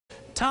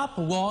Top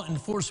law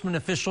enforcement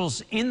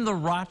officials in the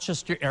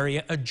Rochester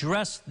area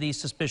addressed these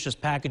suspicious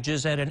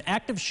packages at an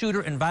active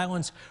shooter and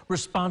violence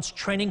response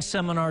training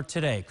seminar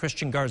today.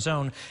 Christian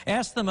Garzone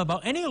asked them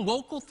about any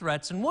local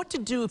threats and what to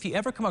do if you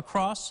ever come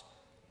across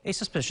a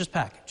suspicious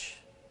package.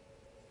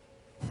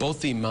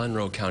 Both the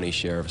Monroe County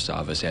Sheriff's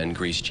Office and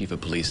Greece Chief of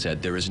Police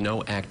said there is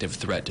no active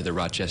threat to the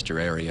Rochester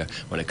area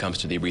when it comes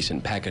to the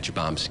recent package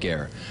bomb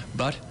scare.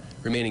 But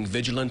remaining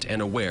vigilant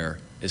and aware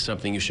is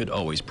something you should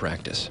always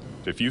practice.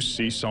 If you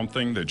see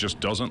something that just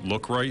doesn't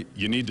look right,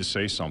 you need to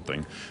say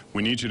something.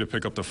 We need you to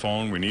pick up the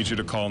phone. We need you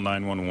to call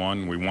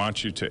 911. We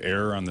want you to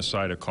err on the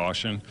side of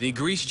caution. The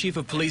Greece Chief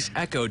of Police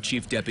echoed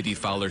Chief Deputy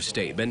Fowler's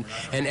statement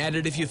and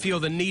added if you feel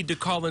the need to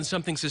call in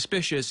something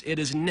suspicious, it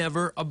is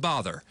never a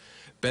bother.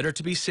 Better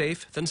to be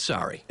safe than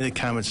sorry. I think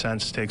common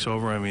sense takes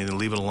over. I mean,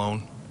 leave it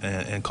alone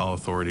and call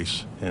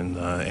authorities. And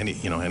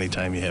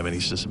anytime you have any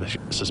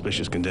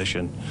suspicious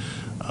condition,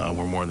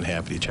 we're more than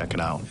happy to check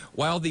it out.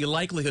 While the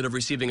likelihood of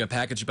receiving a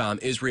package bomb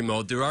is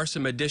remote, there are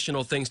some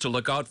additional things to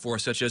look out for,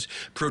 such as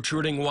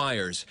protruding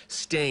wires,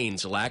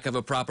 stains, lack of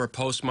a proper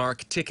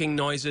postmark, ticking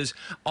noises,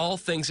 all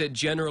things that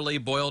generally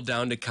boil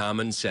down to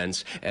common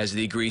sense, as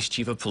the Greece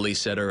Chief of Police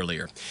said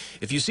earlier.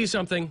 If you see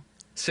something,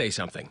 say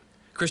something.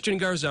 Christian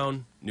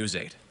Garzone, News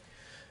 8.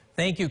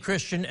 Thank you,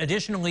 Christian.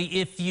 Additionally,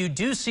 if you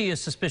do see a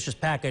suspicious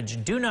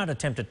package, do not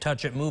attempt to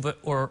touch it, move it,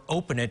 or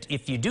open it.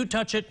 If you do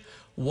touch it,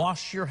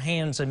 wash your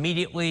hands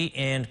immediately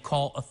and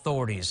call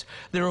authorities.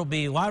 There will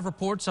be live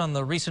reports on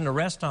the recent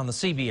arrest on the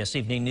CBS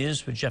Evening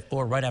News with Jeff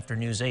Gore right after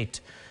News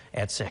 8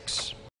 at 6.